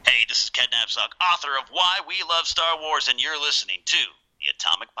Ken Napzok, author of Why We Love Star Wars, and you're listening to the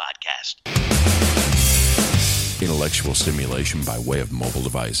Atomic Podcast. Intellectual stimulation by way of mobile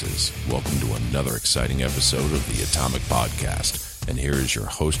devices. Welcome to another exciting episode of the Atomic Podcast. And here is your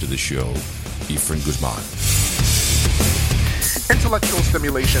host of the show, Efren Guzman. Intellectual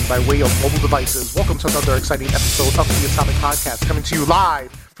stimulation by way of mobile devices. Welcome to another exciting episode of the Atomic Podcast, coming to you live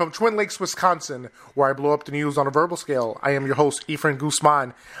from Twin Lakes, Wisconsin, where I blow up the news on a verbal scale. I am your host, Efren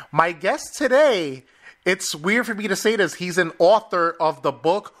Guzman. My guest today, it's weird for me to say this, he's an author of the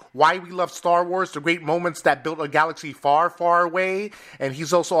book, Why We Love Star Wars, The Great Moments That Built a Galaxy Far, Far Away. And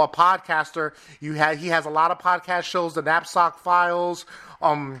he's also a podcaster. He has a lot of podcast shows, the Napzok Files.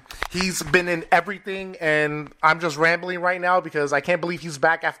 He's been in everything, and I'm just rambling right now because I can't believe he's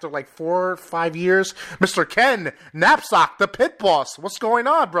back after like 4 or 5 years. Mr. Ken Napzok, the pit boss. What's going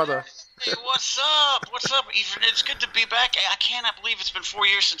on, brother? Hey, what's up? What's up, Ethan? It's good to be back. I cannot believe it's been 4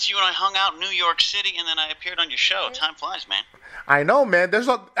 years since you and I hung out in New York City, and then I appeared on your show. Time flies, man. I know, man.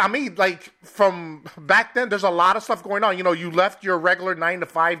 From back then, there's a lot of stuff going on. You know, you left your regular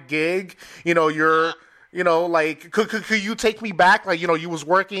 9-to-5 gig. You know, could you take me back? Like, you know, you was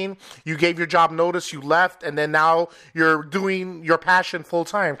working, you gave your job notice, you left, and then now you're doing your passion full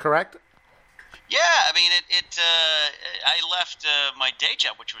time, correct? Yeah, I mean, I left my day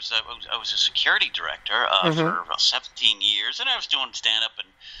job, which was I was a security director for about 17 years, and I was doing stand-up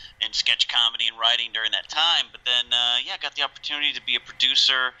and sketch comedy and writing during that time. But then, I got the opportunity to be a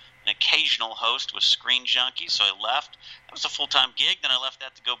producer, an occasional host with Screen Junkies, so I left. That was a full-time gig. Then I left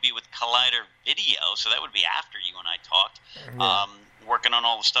that to go be with Collider Video, so that would be after you and I talked. Working on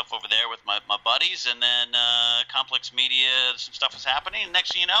all the stuff over there with my buddies, and then Complex Media, some stuff was happening, and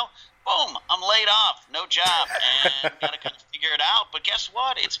next thing you know, boom, I'm laid off, no job, and got to kind of figure it out. But guess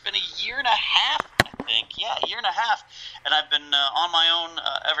what? It's been a year and a half, I think. Yeah, a year and a half, and I've been on my own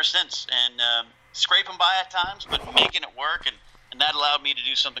ever since, and scraping by at times, but making it work, and that allowed me to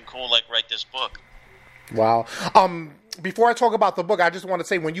do something cool like write this book. Wow. Before I talk about the book, I just want to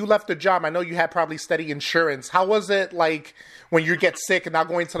say, when you left the job, I know you had probably steady insurance. How was it like when you get sick and not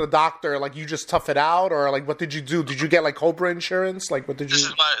going to the doctor? Like, you just tough it out, or like, what did you do? Did you get like Cobra insurance? Like, what did you? This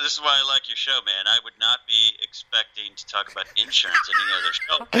is why I like your show, man. I would not be expecting to talk about insurance in any other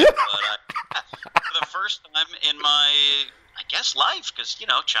show, but for the first time in my, I guess, life, because, you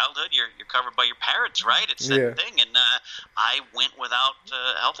know, childhood, you're covered by your parents, right? It's that thing, and I went without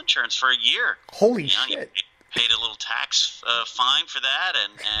health insurance for a year. Holy shit! You paid a little tax fine for that,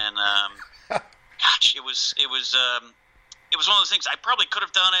 and gosh, it was one of those things. I probably could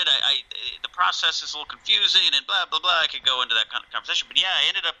have done it. The process is a little confusing and blah blah blah. I could go into that kind of conversation, but yeah, I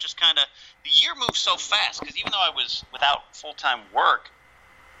ended up just kind of, the year moved so fast because even though I was without full-time work,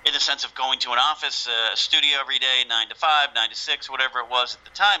 in the sense of going to an office, a studio every day, 9 to 5, 9 to 6, whatever it was at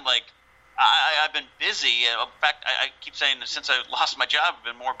the time, like, I've been busy. In fact, I keep saying that since I lost my job, I've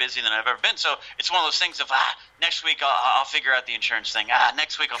been more busy than I've ever been. So it's one of those things of, next week I'll figure out the insurance thing.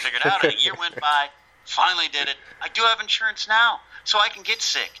 Next week I'll figure it out. And a year went by, finally did it. I do have insurance now, so I can get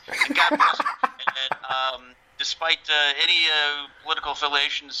sick. And God bless me. And despite any political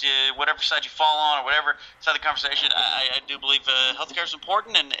affiliations, whatever side you fall on or whatever side of the conversation, I do believe healthcare is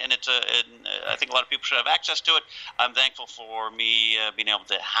important, and I think a lot of people should have access to it. I'm thankful for me being able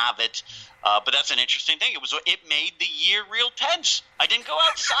to have it, but that's an interesting thing. It made the year real tense. I didn't go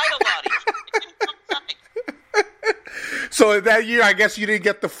outside a lot. I didn't go outside. So that year, I guess you didn't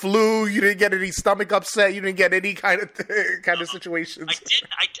get the flu, you didn't get any stomach upset, you didn't get any kind of situations.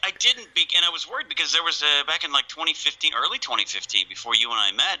 I didn't, and I was worried because there was back in like 2015, early 2015, before you and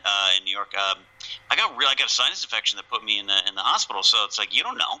I met in New York. I got a sinus infection that put me in the hospital. So it's like, you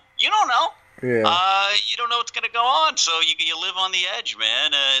don't know. Yeah. You don't know what's going to go on, so you live on the edge,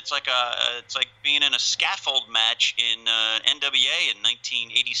 man. It's like being in a scaffold match in NWA in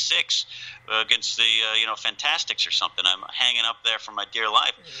 1986 against the Fantastics or something. I'm hanging up there for my dear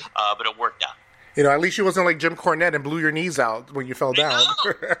life, but it worked out. You know, at least you wasn't like Jim Cornette and blew your knees out when you fell down.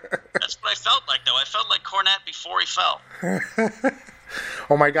 That's what I felt like, though. I felt like Cornette before he fell.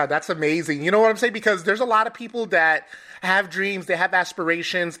 Oh my God, that's amazing. You know what I'm saying? Because there's a lot of people that have dreams, they have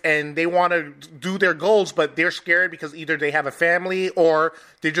aspirations, and they want to do their goals, but they're scared because either they have a family or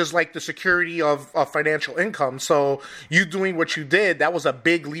they just like the security of financial income. So you doing what you did, that was a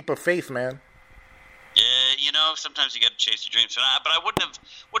big leap of faith, man. Yeah, sometimes you got to chase your dreams. But I wouldn't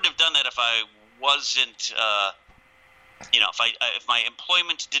have done that if I wasn't if my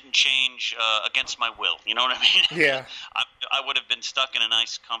employment didn't change against my will, you know what I mean? Yeah. I would have been stuck in a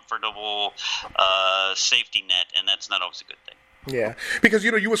nice, comfortable safety net, and that's not always a good thing. Yeah, because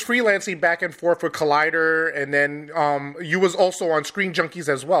you was freelancing back and forth with Collider, and then you was also on Screen Junkies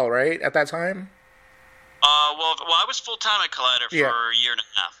as well, right? At that time. Well, I was full time at Collider for a year and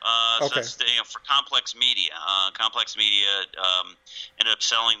a half. So that's for Complex Media. Complex Media ended up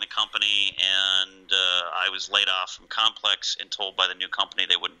selling the company, and I was laid off from Complex and told by the new company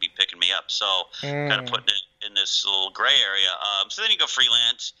they wouldn't be picking me up. So kind of putting it in this little gray area. So then you go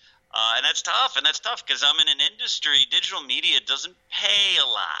freelance. And that's tough, because I'm in an industry, digital media doesn't pay a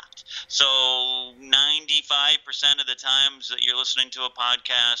lot. So 95% of the times that you're listening to a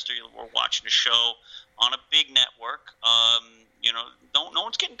podcast or watching a show on a big network, no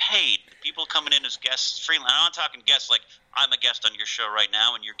one's getting paid. People coming in as guests, freelance. I'm not talking guests like I'm a guest on your show right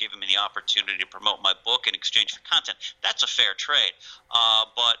now and you're giving me the opportunity to promote my book in exchange for content. That's a fair trade.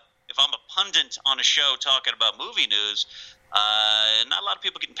 But if I'm a pundit on a show talking about movie news, not a lot of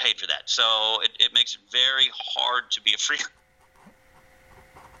people getting paid for that, so it makes it very hard to be a free.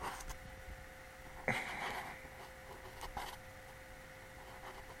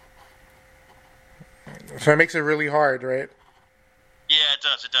 So it makes it really hard, right? Yeah, it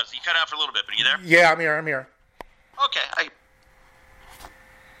does. It does. You cut out for a little bit, but are you there? Yeah, I'm here. Okay.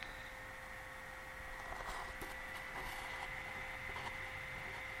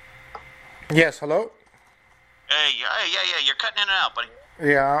 Yes. Hello. Hey, yeah. You're cutting in and out, buddy.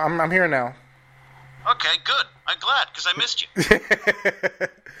 Yeah, I'm here now. Okay, good. I'm glad because I missed you.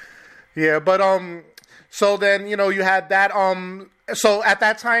 Yeah, but so then you had that so at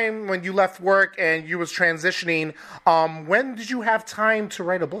that time when you left work and you was transitioning, when did you have time to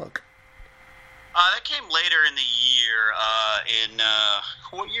write a book? That came later in the year.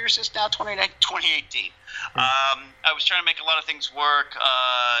 What year is this now? 2018. I was trying to make a lot of things work,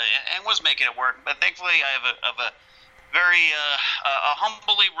 and was making it work. But thankfully, I have a very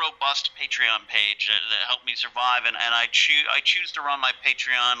humbly robust Patreon page that helped me survive. And I choose to run my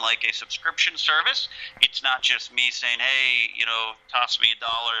Patreon like a subscription service. It's not just me saying, hey, toss me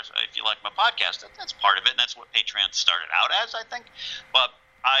 $1 if you like my podcast. That's part of it, and that's what Patreon started out as, I think. But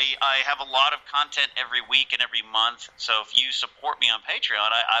I have a lot of content every week and every month, so if you support me on Patreon,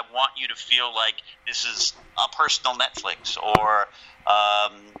 I want you to feel like this is a personal Netflix or a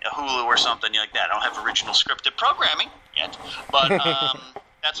Hulu or something like that. I don't have original scripted programming yet, but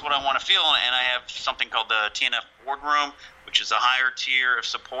that's what I want to feel, and I have something called the TNF Boardroom, which is a higher tier of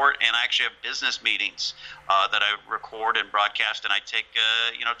support, and I actually have business meetings that I record and broadcast, and I take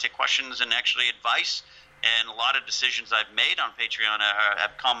questions and actually advice. And a lot of decisions I've made on Patreon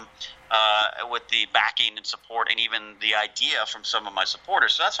have come with the backing and support and even the idea from some of my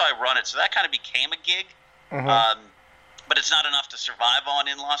supporters. So that's how I run it. So that kind of became a gig. Mm-hmm. But it's not enough to survive on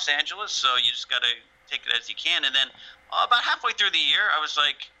in Los Angeles, so you just got to take it as you can. And then about halfway through the year, I was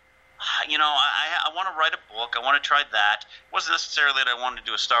like, I want to write a book. I want to try that. It wasn't necessarily that I wanted to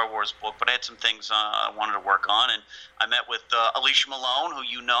do a Star Wars book, but I had some things I wanted to work on. And I met with Alicia Malone, who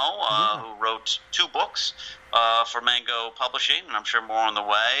who wrote 2 books for Mango Publishing, and I'm sure more on the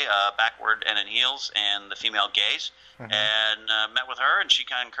way, Backward and in Heels and The Female Gaze. Mm-hmm. And met with her, and she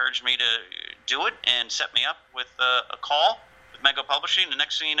kind of encouraged me to do it and set me up with a call with Mango Publishing. The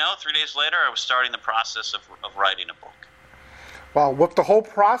next thing you know, 3 days later, I was starting the process of writing a book. Well, with the whole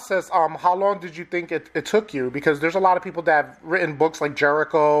process, how long did you think it took you? Because there's a lot of people that have written books like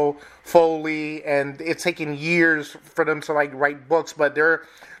Jericho, Foley, and it's taken years for them to write books, but they're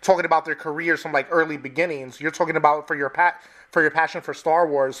talking about their careers from early beginnings. You're talking about for your passion for Star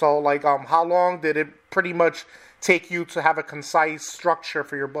Wars. So how long did it pretty much take you to have a concise structure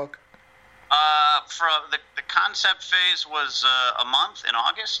for your book? For the concept phase was a month in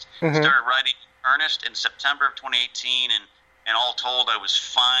August. Mm-hmm. Started writing in earnest in September of 2018, and all told, I was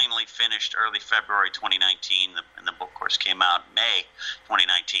finally finished early February 2019, and the book, of course, came out May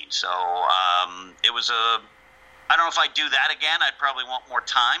 2019. So it was I don't know if I'd do that again. I'd probably want more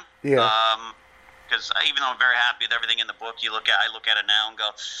time. Yeah. Because even though I'm very happy with everything in the book, I look at it now and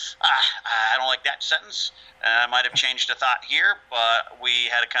go, I don't like that sentence. I might have changed a thought here, but we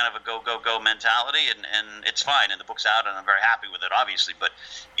had a kind of a go mentality, and it's fine. And the book's out, and I'm very happy with it, obviously. But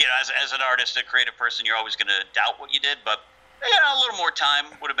as an artist, a creative person, you're always going to doubt what you did, but. A little more time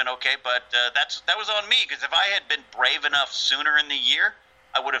would have been okay, but that was on me, because if I had been brave enough sooner in the year,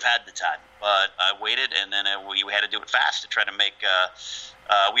 I would have had the time. But I waited, and then we had to do it fast to try to make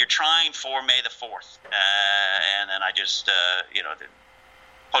we were trying for May the 4th, and then I just the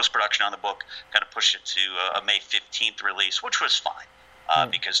post-production on the book kind of pushed it to a May 15th release, which was fine.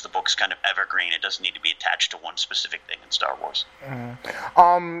 Because the book's kind of evergreen. It doesn't need to be attached to one specific thing in Star Wars.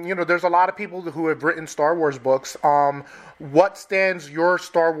 Mm-hmm. There's a lot of people who have written Star Wars books. What stands your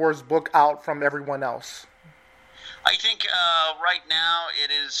Star Wars book out from everyone else? I think right now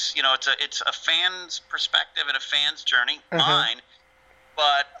it is, it's a fan's perspective and a fan's journey, mine.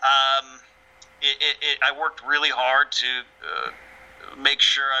 But I worked really hard to make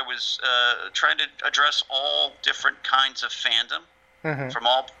sure I was trying to address all different kinds of fandom from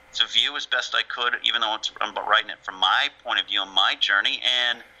all points of view as best I could, even though I'm writing it from my point of view and my journey.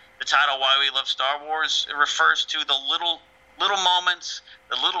 And the title "Why We Love Star Wars" refers to the little moments,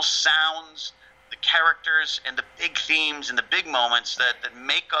 the little sounds, the characters, and the big themes and the big moments that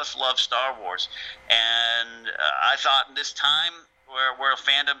make us love Star Wars. And I thought in this time where the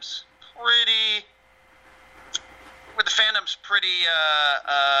fandom's pretty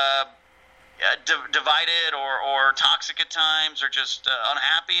divided or toxic at times or just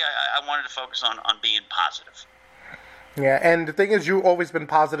unhappy, I wanted to focus on being positive. Yeah, and the thing is, you've always been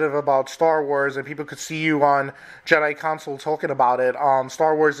positive about Star Wars, and people could see you on Jedi Council talking about it.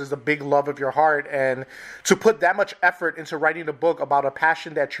 Star Wars is a big love of your heart, and to put that much effort into writing a book about a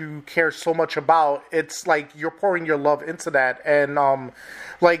passion that you care so much about, it's like you're pouring your love into that. And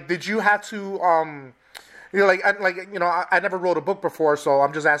did you have to? I never wrote a book before, so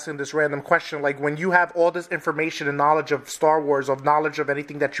I'm just asking this random question. Like, when you have all this information and knowledge of Star Wars, of knowledge of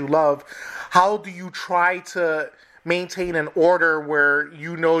anything that you love, how do you try to maintain an order where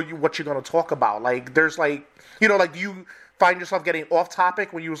you know what you're going to talk about? Like, there's do you find yourself getting off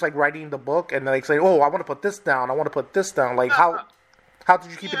topic when you was writing the book and say, oh, I want to put this down, I want to put this down? Like, how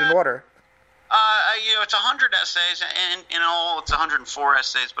did you keep it in order? It's 100 essays, and in all, it's 104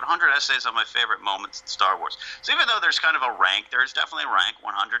 essays, but 100 essays on my favorite moments in Star Wars. So even though there's kind of a rank, there's definitely a rank,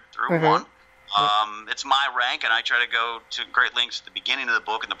 100 through 1. It's my rank, and I try to go to great lengths at the beginning of the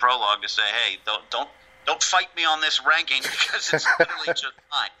book and the prologue to say, hey, don't fight me on this ranking, because it's literally just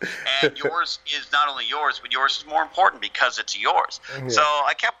mine. And yours is not only yours, but yours is more important because it's yours. So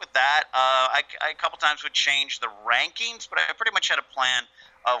I kept with that. I a couple times would change the rankings, but I pretty much had a plan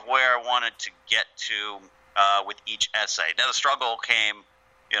of where I wanted to get to with each essay. Now the struggle came,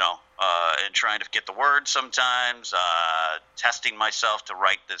 in trying to get the words sometimes, testing myself to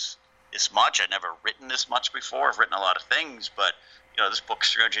write this much. I'd never written this much before. I've written a lot of things, but this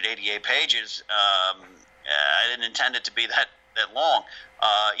book's 388 pages. I didn't intend it to be that long.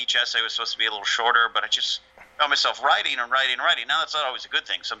 Each essay was supposed to be a little shorter, but I just found myself writing and writing and writing. Now, that's not always a good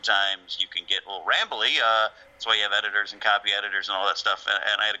thing. Sometimes you can get a little rambly. That's why you have editors and copy editors and all that stuff.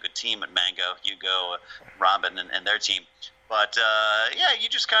 And I had a good team at Mango, Hugo, Robin, and their team. But, you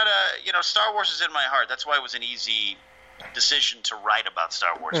just kind of, Star Wars is in my heart. That's why it was an easy decision to write about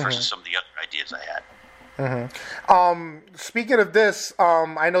Star Wars versus some of the other ideas I had. Speaking of this,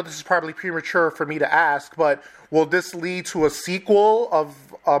 I know this is probably premature for me to ask, but will this lead to a sequel of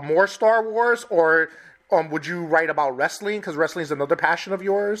more Star Wars, or would you write about wrestling? Because wrestling is another passion of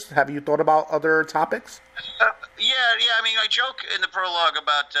yours. Have you thought about other topics? Yeah. I mean, I joke in the prologue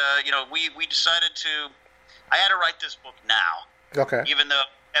about, we decided I had to write this book now. Okay. Even though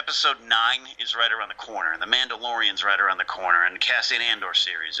Episode 9 is right around the corner, and The Mandalorian's right around the corner, and the Cassian Andor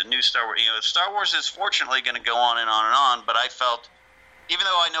series, and new Star Wars. Star Wars is fortunately going to go on and on and on, but I felt, even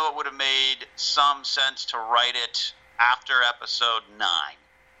though I know it would have made some sense to write it after Episode 9, I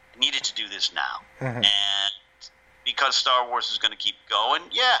needed to do this now. And because Star Wars is going to keep going,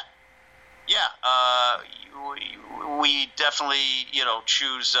 we definitely,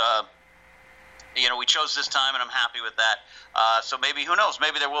 choose... we chose this time, and I'm happy with that. So maybe, who knows,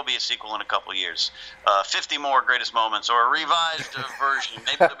 maybe there will be a sequel in a couple of years. 50 more greatest moments, or a revised version.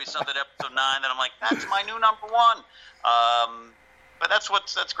 Maybe there'll be something at Episode 9 that I'm like, that's my new number one. But that's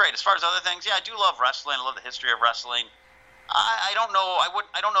great. As far as other things, I do love wrestling. I love the history of wrestling. I don't know.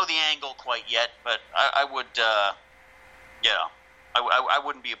 I don't know the angle quite yet, but I would. I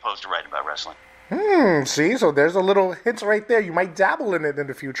wouldn't be opposed to writing about wrestling. See, so there's a little hint right there. You might dabble in it in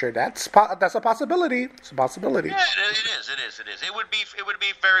the future. That's a possibility. It's a possibility. Yeah, it is. It would be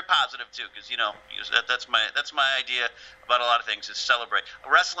very positive too, because that's my idea about a lot of things is celebrate.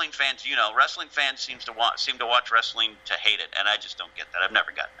 Wrestling fans, seem to watch wrestling to hate it, and I just don't get that. I've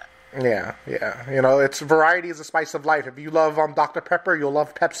never gotten that. Yeah. It's variety is the spice of life. If you love Dr. Pepper, you'll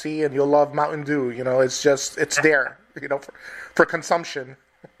love Pepsi, and you'll love Mountain Dew. It's there. For consumption.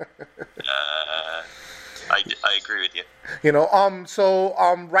 I agree with you. So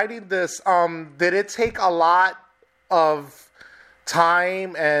writing this, did it take a lot of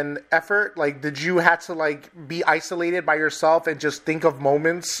time and effort? Like, did you have to be isolated by yourself and just think of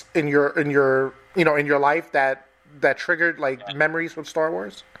moments in your life that triggered memories with Star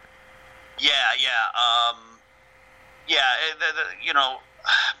Wars? Yeah.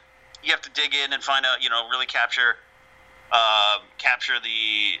 You have to dig in and find out. Really capture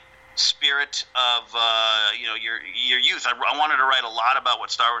spirit of your youth. I wanted to write a lot about what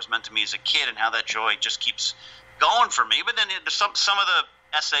Star Wars meant to me as a kid and how that joy just keeps going for me. But then some of the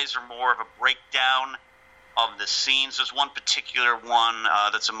essays are more of a breakdown of the scenes. There's one particular one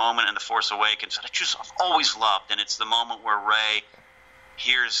that's a moment in The Force Awakens that I've always loved, and it's the moment where Rey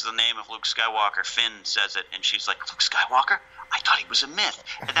hears the name of Luke Skywalker. Finn says it, and she's like, Luke Skywalker? I thought he was a myth.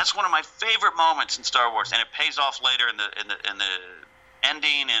 And that's one of my favorite moments in Star Wars, and it pays off later in the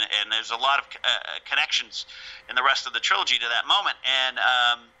ending, and there's a lot of connections in the rest of the trilogy to that moment. And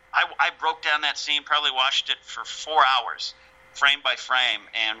I broke down that scene, probably watched it for 4 hours, frame by frame,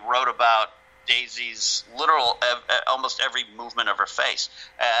 and wrote about Daisy's literal almost every movement of her face.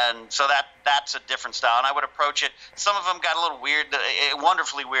 And so that's a different style, and I would approach it. Some of them got a little weird,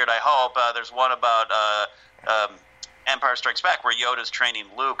 wonderfully weird, I hope. There's one about Empire Strikes Back where Yoda's training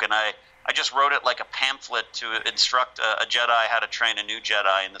Luke, and I just wrote it like a pamphlet to instruct a Jedi how to train a new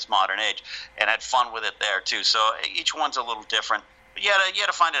Jedi in this modern age, and had fun with it there too. So each one's a little different, but you had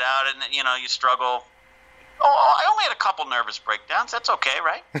to find it out, and you struggle. Oh, I only had a couple nervous breakdowns. That's okay,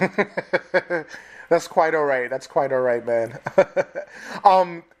 right? That's quite all right. That's quite all right, man.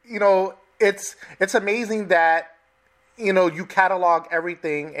 It's amazing that you catalog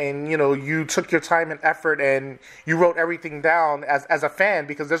everything, and you took your time and effort, and you wrote everything down as a fan,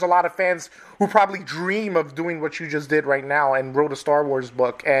 because there's a lot of fans who probably dream of doing what you just did right now and wrote a Star Wars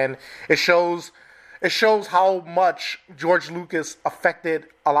book, and it shows how much George Lucas affected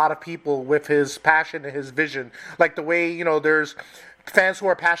a lot of people with his passion and his vision. Like the way, there's fans who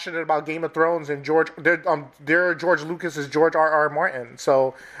are passionate about Game of Thrones, and they're George Lucas is George R.R. Martin.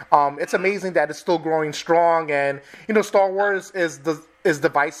 So it's amazing that it's still growing strong. And Star Wars is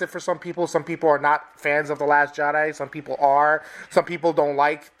divisive for some people. Some people are not fans of The Last Jedi. Some people are. Some people don't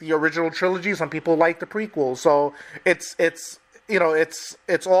like the original trilogy. Some people like the prequels. So it's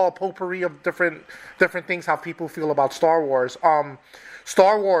all a potpourri of different things, how people feel about Star Wars.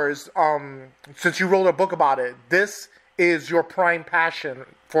 Star Wars, since you wrote a book about it, this is your prime passion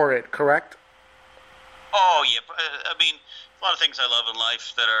for it, correct? Oh, yeah. I mean, a lot of things I love in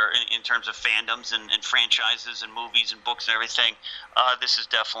life that are in terms of fandoms and franchises and movies and books and everything. This is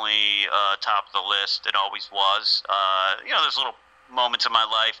definitely top of the list. It always was. There's little moments in my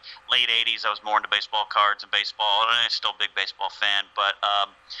life. Late 80s, I was more into baseball cards and baseball, and I'm still a big baseball fan. But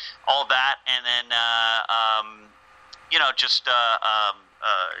all that, and then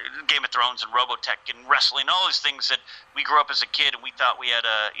Game of Thrones and Robotech and wrestling, all these things that we grew up as a kid, and we thought we had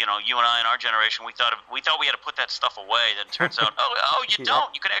you and I in our generation, we thought we had to put that stuff away. Then it turns out, you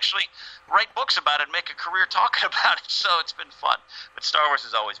don't. You can actually write books about it and make a career talking about it. So it's been fun. But Star Wars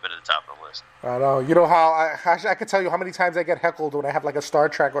has always been at the top of the list. I know. You know how I could tell you how many times I get heckled when I have like a Star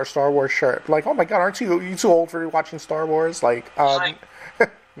Trek or Star Wars shirt. Like, oh my God, aren't you too old for watching Star Wars? Like, oh man,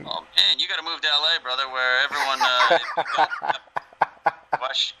 you got to move to LA, brother, where everyone.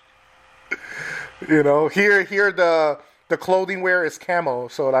 Wash. Here the clothing wear is camo,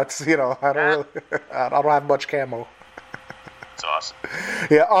 so that's I don't have much camo. That's awesome.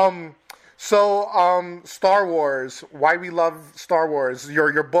 Yeah. So Star Wars, why we love Star Wars,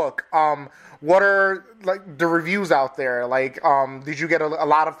 your book. What are like the reviews out there? Like, did you get a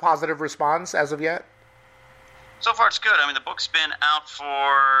lot of positive response as of yet? So far, it's good. I mean, the book's been out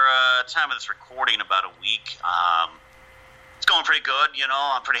for time of this recording about a week. It's going pretty good,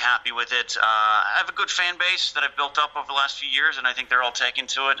 I'm pretty happy with it. I have a good fan base that I've built up over the last few years, and I think they're all taking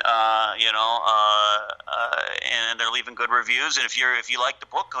to it, and they're leaving good reviews. And if you like the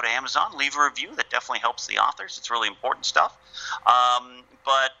book, go to Amazon, leave a review. That definitely helps the authors. It's really important stuff.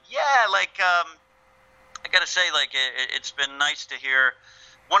 But yeah, I gotta say, it's been nice to hear.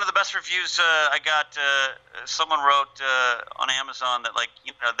 One of the best reviews I got, someone wrote on Amazon that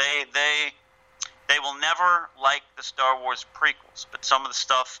they will never like the Star Wars prequels, but some of the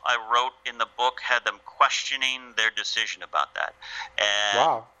stuff I wrote in the book had them questioning their decision about that. And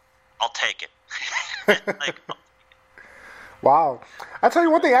wow. I'll take it. Wow. I'll tell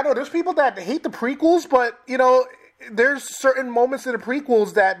you one thing. I know there's people that hate the prequels, but, there's certain moments in the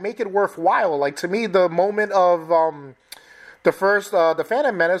prequels that make it worthwhile. Like, to me, the moment of the first, the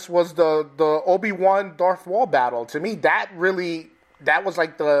Phantom Menace was the Obi-Wan Darth Maul battle. To me, that was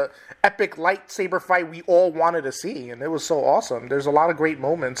like the epic lightsaber fight we all wanted to see, and it was so awesome. There's a lot of great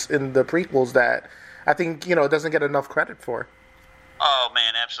moments in the prequels that I think doesn't get enough credit for. Oh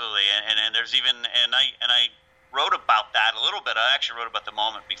man, absolutely, and there's even and I wrote about that a little bit. I actually wrote about the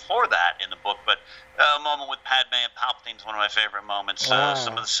moment before that in the book, but a moment with Padme and Palpatine is one of my favorite moments. Wow.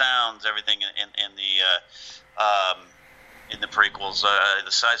 Some of the sounds, everything in the prequels,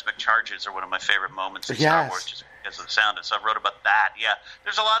 the seismic charges are one of my favorite moments in Star Wars. Just because of the sound. So I wrote about that. Yeah,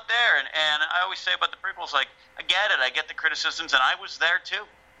 there's a lot there, and I always say about the prequels, like, I get it, I get the criticisms, and I was there too.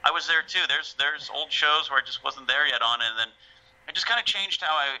 There's old shows where I just wasn't there yet on it, and then I just kind of changed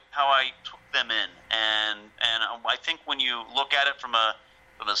how I took them in, and I think when you look at it from a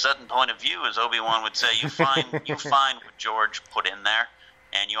certain point of view, as Obi-Wan would say, you find what George put in there,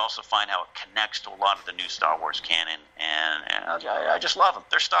 and you also find how it connects to a lot of the new Star Wars canon, and I just love them.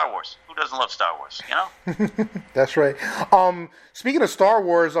 They're Star Wars. Who doesn't love Star Wars, you know? That's right. Speaking of Star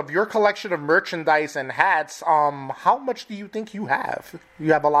Wars, of your collection of merchandise and hats, how much do you think you have?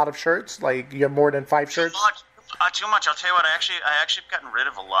 You have a lot of shirts? Like, you have more than 5 shirts? Too much. I'll tell you what. I actually have gotten rid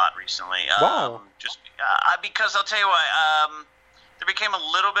of a lot recently. Wow. Because I'll tell you why. There became a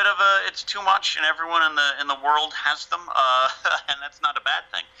little bit of it's too much, and everyone in the world has them, and that's not a bad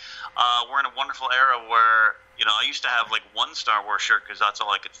thing. We're in a wonderful era where, I used to have like one Star Wars shirt because that's all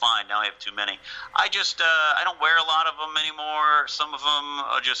I could find. Now I have too many. I don't wear a lot of them anymore. Some of them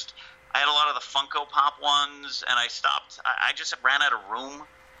are just. I had a lot of the Funko Pop ones, and I stopped. I just ran out of room.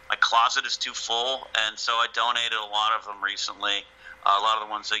 My closet is too full, and so I donated a lot of them recently. A lot of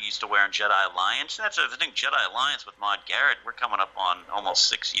the ones I used to wear in Jedi Alliance. That's the thing, Jedi Alliance with Maude Garrett, we're coming up on almost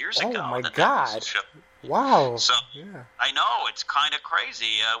 6 years ago. Oh, my God. Wow. So, yeah. I know, it's kind of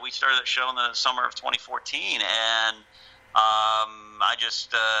crazy. We started that show in the summer of 2014, and I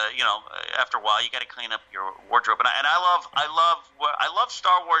just, after a while, you got to clean up your wardrobe. And I love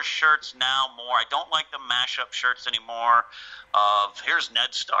Star Wars shirts now more. I don't like the mashup shirts anymore. Here's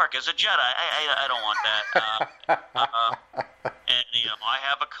Ned Stark as a Jedi. I don't want that. And I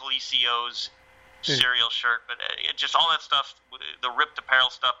have a Calisio's cereal shirt, but just all that stuff, the ripped apparel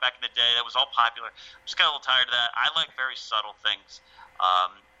stuff back in the day, that was all popular. I'm just got a little tired of that. I like very subtle things.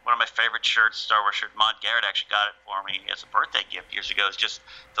 One of my favorite shirts, Star Wars shirt, Maude Garrett actually got it for me as a birthday gift years ago. It's just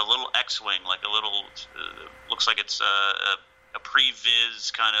the little X-Wing, like a little, looks like it's a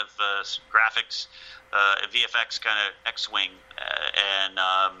pre-viz kind of graphics, VFX kind of X-Wing, and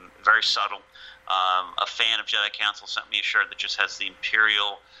very subtle. A fan of Jedi Council sent me a shirt that just has the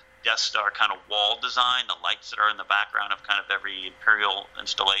Imperial Death Star kind of wall design, the lights that are in the background of kind of every Imperial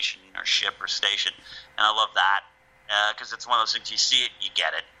installation or ship or station, and I love that. Because it's one of those things, you see it, you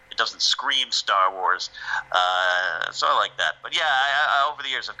get it. It doesn't scream Star Wars. So I like that. But yeah, over the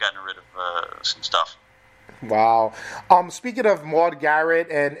years I've gotten rid of some stuff. Wow. Speaking of Maude Garrett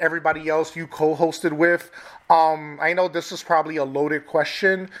and everybody else you co-hosted with, I know this is probably a loaded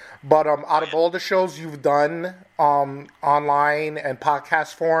question, but out of all the shows you've done online and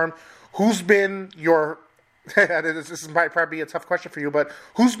podcast form, who's been your... this might probably be a tough question for you, but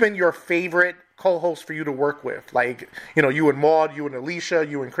who's been your favorite co-host for you to work with? Like, you and Maude, you and Alicia,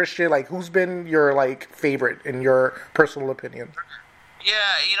 you and Christian. Like, who's been your favorite in your personal opinion? Yeah,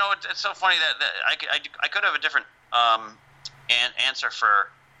 it's so funny that I could have a different answer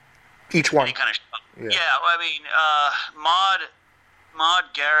for each one. Any kind of yeah. Well, I mean, Maude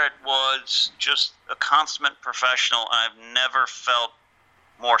Garrett was just a consummate professional. I've never felt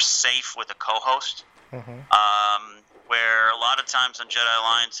more safe with a co-host. Mm-hmm. Where a lot of times on Jedi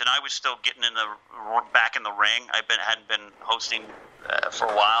Alliance, and I was still getting back in the ring. Hadn't been hosting for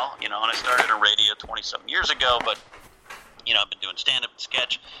a while, and I started a radio 20-something years ago, but I've been doing stand-up and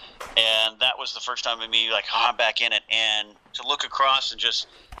sketch, and that was the first time of me I'm back in it, and to look across and just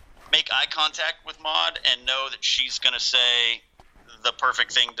make eye contact with Maude and know that she's going to say the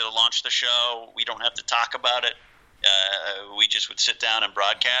perfect thing to launch the show. We don't have to talk about it. We just would sit down and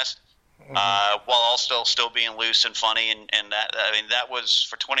broadcast. While all still being loose and funny, and that was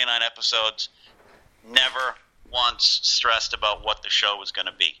for 29 episodes. Never once stressed about what the show was going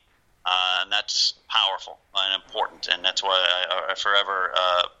to be, and that's powerful and important, and that's why I forever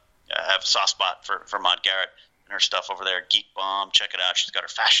have a soft spot for Maude Garrett and her stuff over there. Geek Bomb, check it out. She's got her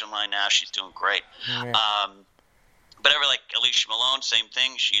fashion line now. She's doing great. Yeah. But Alicia Malone, same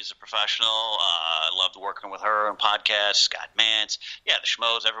thing. She's a professional. I loved working with her on podcasts. Scott Mantz, the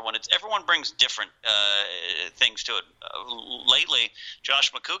Schmoes. Everyone brings different things to it. Lately,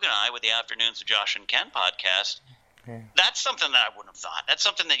 Josh McCougan and I, with the Afternoons of Josh and Ken podcast, that's something that I wouldn't have thought. That's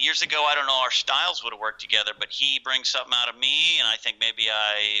something that years ago, I don't know, our styles would have worked together, but he brings something out of me, and I think maybe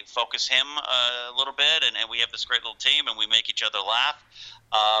I focus him a little bit, and we have this great little team, and we make each other laugh.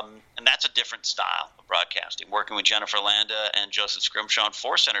 And that's a different style of broadcasting. Working with Jennifer Landa and Joseph Scrimshaw on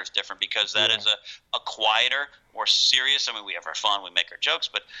Force Center is different because that is a quieter, more serious. I mean, we have our fun, we make our jokes,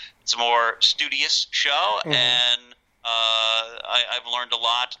 but it's a more studious show. Mm-hmm. And I've learned a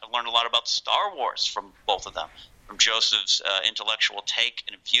lot. I've learned a lot about Star Wars from both of them. Joseph's intellectual take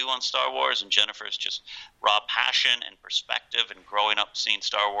and view on Star Wars, and Jennifer's just raw passion and perspective, and growing up seeing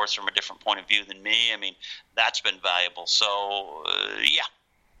Star Wars from a different point of view than me. I mean, that's been valuable. So,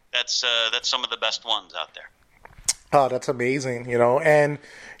 that's some of the best ones out there. Oh, that's amazing, and,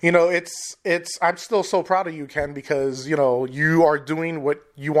 it's, I'm still so proud of you, Ken, because, you are doing what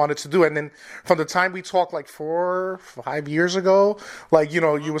you wanted to do. And then from the time we talked like 4 or 5 years ago, like, you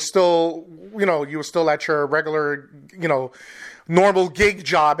were still, at your regular, normal gig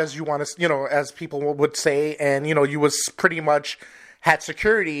job, as you want to, as people would say. And, you was pretty much had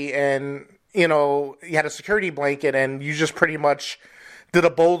security, and, you had a security blanket, and you just pretty much did a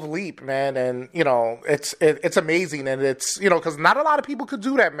bold leap, man, and it's amazing, and it's because not a lot of people could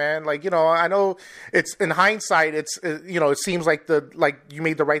do that, man. Like I know it's in hindsight, it's it seems like you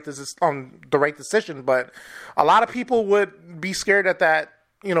made the right decision, but a lot of people would be scared at that,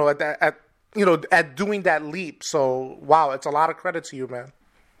 at doing that leap. So wow, it's a lot of credit to you, man.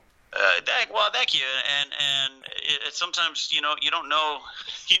 Thank you. And sometimes you don't know.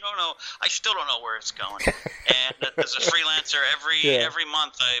 I still don't know where it's going. And as a freelancer, every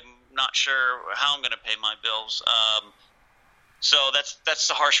month, I'm not sure how I'm going to pay my bills. So that's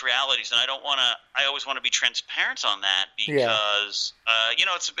the harsh realities, and I always want to be transparent on that, because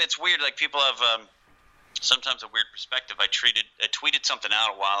it's weird. Like, people have sometimes a weird perspective. I tweeted something out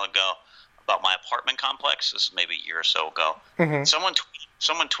a while ago about my apartment complex. This is maybe a year or so ago. Mm-hmm.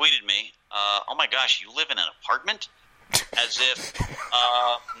 Someone tweeted me, "Oh my gosh, you live in an apartment?" As if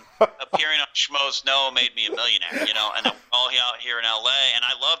appearing on Schmoes Know made me a millionaire, and I'm all out here in LA, and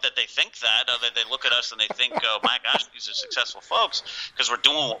I love that they think that they look at us and they think, "Oh my gosh, these are successful folks," because we're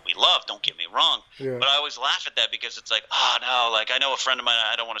doing what we love. Don't get me wrong, but I always laugh at that, because it's like, oh no, like, I know a friend of mine,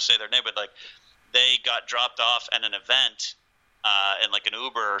 I don't want to say their name, but like, they got dropped off at an event in like an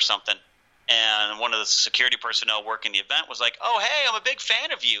Uber or something. And one of the security personnel working the event was like, "Oh, hey, I'm a big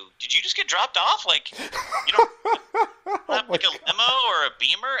fan of you. Did you just get dropped off? Like, you don't have like a limo or a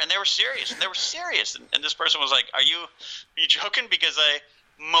Beamer?" And they were serious. And this person was like, "Are you joking? Because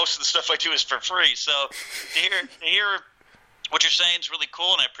most of the stuff I do is for free." So to hear what you're saying is really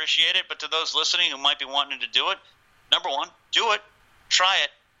cool, and I appreciate it. But to those listening who might be wanting to do it, number one, do it, try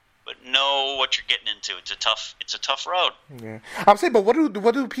it. But know what you're getting into. It's a tough road. Yeah, I'm saying, but what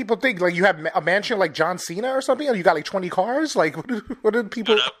do people think? Like, you have a mansion like John Cena or something, or you got like 20 cars? Like, what do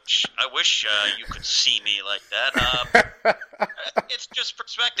people? I wish you could see me like that. It's just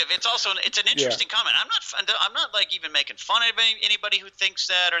perspective. It's an interesting comment. I'm not like even making fun of anybody who thinks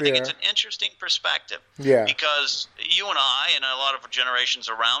that, or think it's an interesting perspective. Yeah. Because you and I and a lot of generations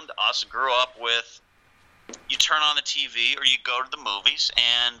around us grew up with, you turn on the TV or you go to the movies,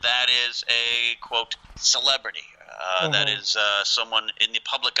 and that is a, quote, celebrity. That is someone in the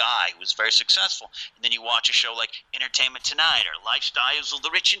public eye who is very successful. And then you watch a show like Entertainment Tonight or Lifestyles of the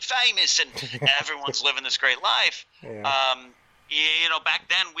Rich and Famous, and everyone's living this great life. Yeah. Back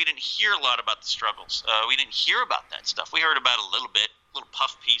then we didn't hear a lot about the struggles. We didn't hear about that stuff. We heard about a little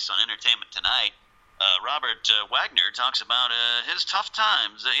puff piece on Entertainment Tonight. Robert Wagner talks about his tough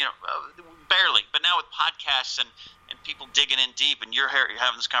times, barely. But now with podcasts and people digging in deep, and you're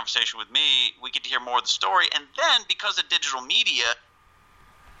having this conversation with me, we get to hear more of the story. And then, because of digital media,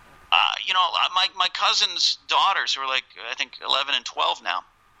 my cousin's daughters, who are like, I think, 11 and 12 now,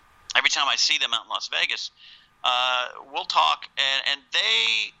 every time I see them out in Las Vegas, we'll talk, and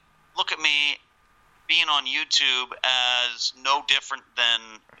they look at me being on YouTube as no different than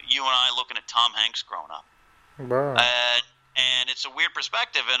you and I looking at Tom Hanks growing up. Wow. And it's a weird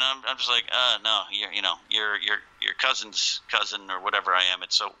perspective, and I'm just like, no, you're your cousin's cousin or whatever I am.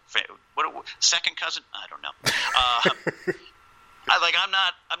 It's so second cousin? I don't know. I'm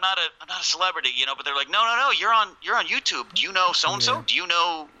not a celebrity, but they're like, no, you're on YouTube. Do you know so and so? Yeah. Do you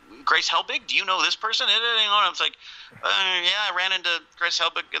know Grace Helbig? Do you know this person? And I'm like, I ran into Grace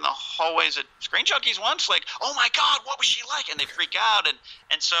Helbig in the hallways at Screen Junkies once. Like, oh my God, what was she like? And they freak out.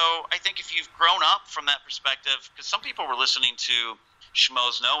 And so I think if you've grown up from that perspective, because some people were listening to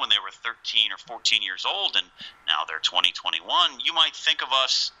Schmoes Know when they were 13 or 14 years old, and now they're 20, 21, you might think of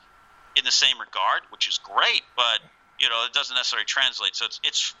us in the same regard, which is great, but it doesn't necessarily translate. So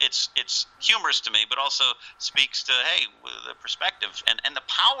it's humorous to me, but also speaks to, hey, the perspective and the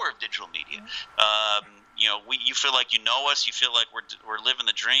power of digital media. You feel like you know us, you feel like we're living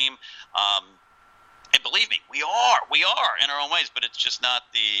the dream. And believe me, we are in our own ways, but it's just not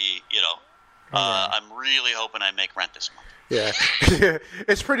I'm really hoping I make rent this month. Yeah.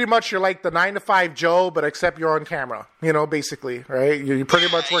 It's pretty much, you're like the 9-to-5 Joe, but except you're on camera, basically, right? You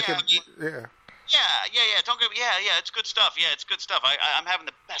pretty much working. Yeah. Yeah. Don't get. Yeah. It's good stuff. Yeah, it's good stuff. I'm having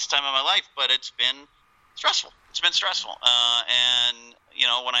the best time of my life, but it's been stressful. It's been stressful. And,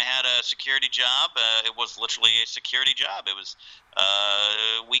 when I had a security job, it was literally a security job. It was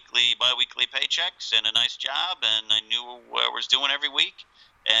bi-weekly paychecks and a nice job, and I knew what I was doing every week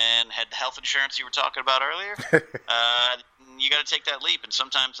and had the health insurance you were talking about earlier. You got to take that leap, and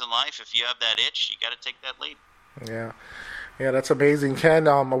sometimes in life, if you have that itch, you got to take that leap. Yeah, that's amazing, Ken.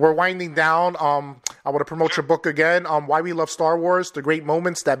 We're winding down. I want to promote your book again, Why We Love Star Wars, The Great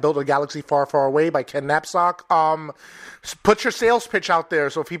Moments That Built a Galaxy Far, Far Away by Ken Napzok. Put your sales pitch out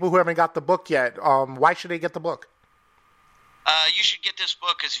there so people who haven't got the book yet, why should they get the book? You should get this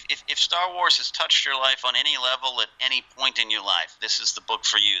book because if Star Wars has touched your life on any level at any point in your life, this is the book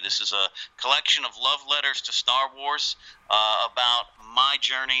for you. This is a collection of love letters to Star Wars about my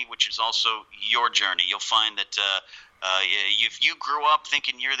journey, which is also your journey. You'll find that if you grew up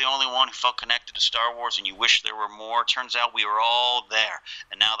thinking you're the only one who felt connected to Star Wars and you wish there were more, turns out we were all there.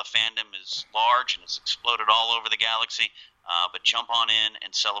 And now the fandom is large and it's exploded all over the galaxy. But jump on in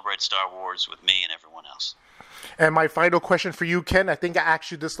and celebrate Star Wars with me and everyone else. And my final question for you, Ken, I think I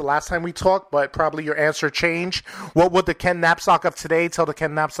asked you this the last time we talked, but probably your answer changed. What would the Ken Napzok of today tell the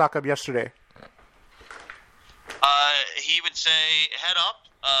Ken Napzok of yesterday? He would say, head up.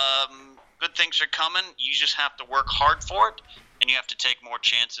 Good things are coming. You just have to work hard for it, and you have to take more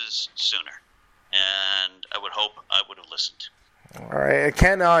chances sooner. And I would hope I would have listened. All right.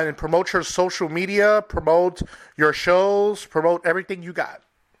 Ken, and promote your social media, promote your shows, promote everything you got.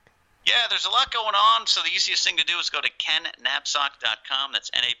 Yeah, there's a lot going on, so the easiest thing to do is go to kennapzok.com.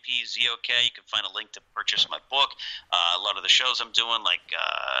 That's Napzok. You can find a link to purchase my book. A lot of the shows I'm doing, like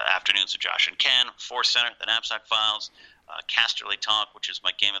Afternoons with Josh and Ken, Force Center, The Napzok Files, Casterly Talk, which is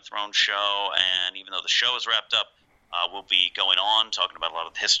my Game of Thrones show, and even though the show is wrapped up, we'll be going on, talking about a lot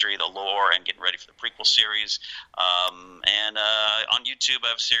of the history, the lore, and getting ready for the prequel series. And on YouTube, I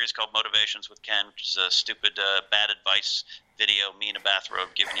have a series called Motivations with Ken, which is a stupid, bad advice video, me in a bathrobe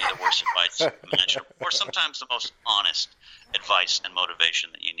giving you the worst advice imaginable, or sometimes the most honest advice and motivation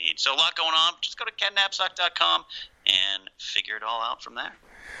that you need. So a lot going on. Just go to kennapzok.com and figure it all out from there.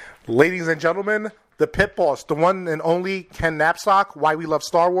 Ladies and gentlemen, the pit boss, the one and only Ken Napzok, Why We Love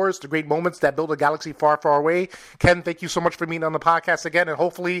Star Wars, The Great Moments That Built a Galaxy Far, Far Away. Ken, thank you so much for being on the podcast again, and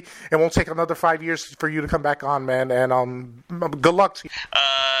hopefully it won't take another 5 years for you to come back on, man, and good luck to you.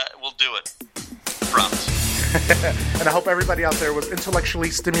 We'll do it. Promise. And I hope everybody out there was intellectually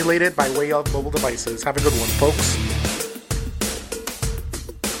stimulated by way of mobile devices. Have a good one, folks.